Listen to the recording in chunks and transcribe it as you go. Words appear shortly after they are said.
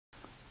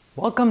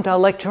Welcome to our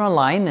lecture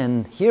online,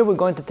 and here we're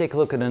going to take a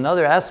look at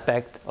another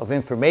aspect of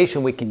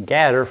information we can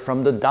gather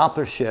from the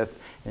Doppler shift.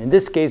 And in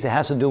this case, it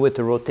has to do with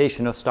the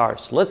rotation of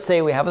stars. So let's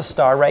say we have a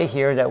star right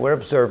here that we're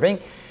observing,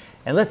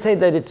 and let's say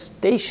that it's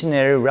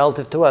stationary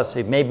relative to us.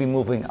 It may be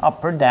moving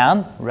up or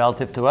down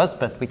relative to us,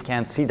 but we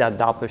can't see that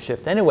Doppler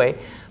shift anyway.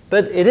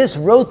 But it is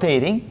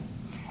rotating,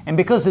 and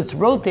because it's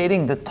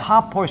rotating, the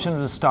top portion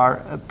of the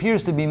star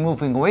appears to be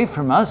moving away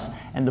from us,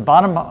 and the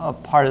bottom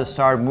part of the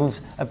star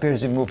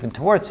appears to be moving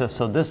towards us.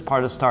 So this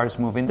part of the star is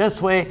moving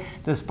this way,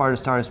 this part of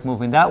the star is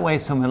moving that way.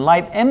 So when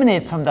light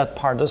emanates from that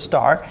part of the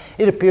star,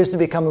 it appears to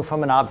be coming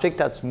from an object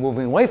that's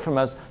moving away from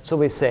us. So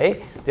we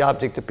say the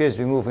object appears to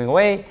be moving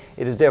away.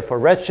 It is therefore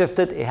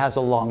redshifted. It has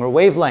a longer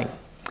wavelength.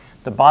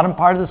 The bottom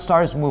part of the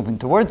star is moving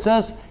towards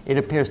us. It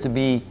appears to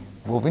be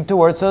moving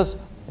towards us,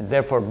 and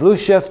therefore blue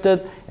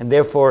shifted, and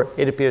therefore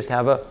it appears to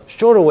have a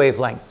shorter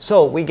wavelength.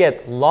 So we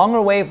get longer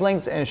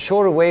wavelengths and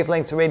shorter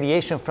wavelengths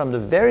radiation from the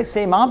very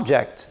same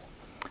object.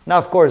 Now,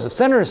 of course, the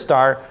center of the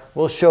star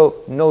will show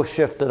no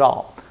shift at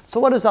all. So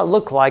what does that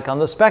look like on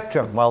the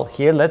spectrum? Well,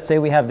 here, let's say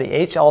we have the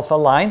H alpha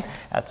line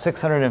at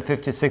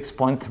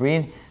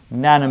 656.3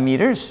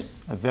 nanometers,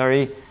 a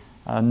very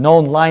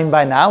known line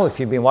by now if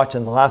you've been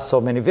watching the last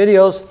so many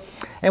videos.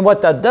 And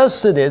what that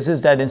does to this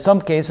is that in some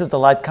cases the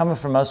light coming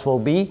from us will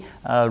be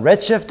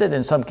red shifted,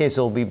 in some cases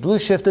it will be blue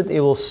shifted.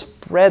 It will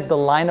spread the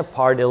line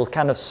apart, it will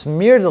kind of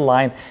smear the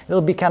line, it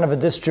will be kind of a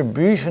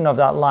distribution of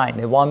that line.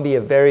 It won't be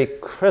a very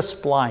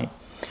crisp line.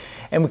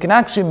 And we can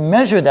actually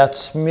measure that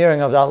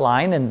smearing of that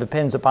line, and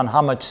depends upon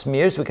how much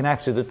smears, we can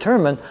actually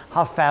determine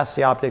how fast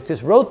the object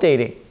is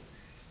rotating.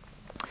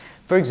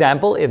 For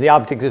example, if the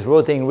object is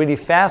rotating really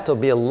fast, there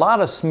will be a lot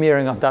of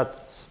smearing of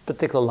that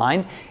particular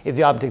line. If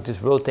the object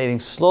is rotating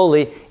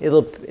slowly,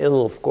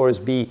 it'll of course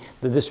be,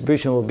 the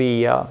distribution will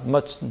be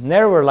much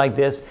narrower like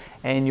this,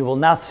 and you will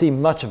not see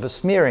much of a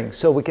smearing.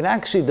 So we can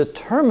actually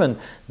determine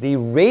the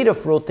rate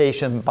of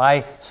rotation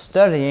by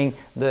studying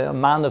the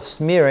amount of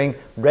smearing,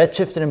 red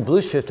shifted and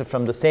blue shifted,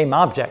 from the same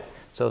object.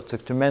 So it's a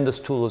tremendous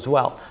tool as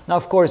well. Now,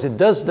 of course, it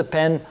does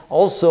depend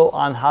also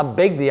on how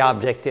big the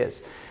object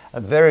is.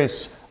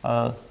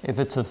 If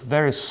it's a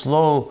very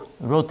slow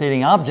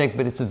rotating object,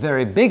 but it's a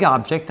very big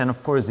object, then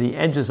of course the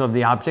edges of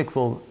the object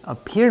will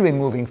appear to be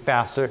moving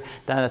faster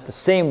than at the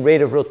same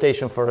rate of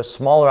rotation for a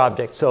smaller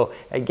object. So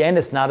again,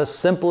 it's not a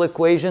simple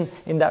equation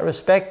in that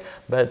respect,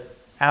 but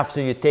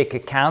after you take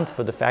account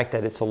for the fact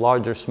that it's a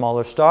larger,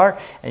 smaller star,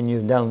 and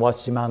you then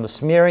watch the amount of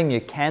smearing,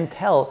 you can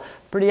tell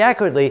pretty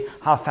accurately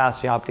how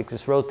fast the object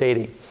is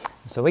rotating.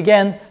 So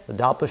again, the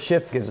Doppler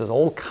shift gives us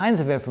all kinds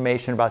of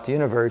information about the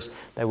universe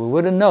that we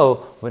wouldn't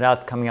know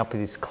without coming up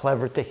with these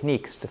clever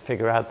techniques to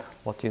figure out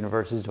what the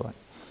universe is doing.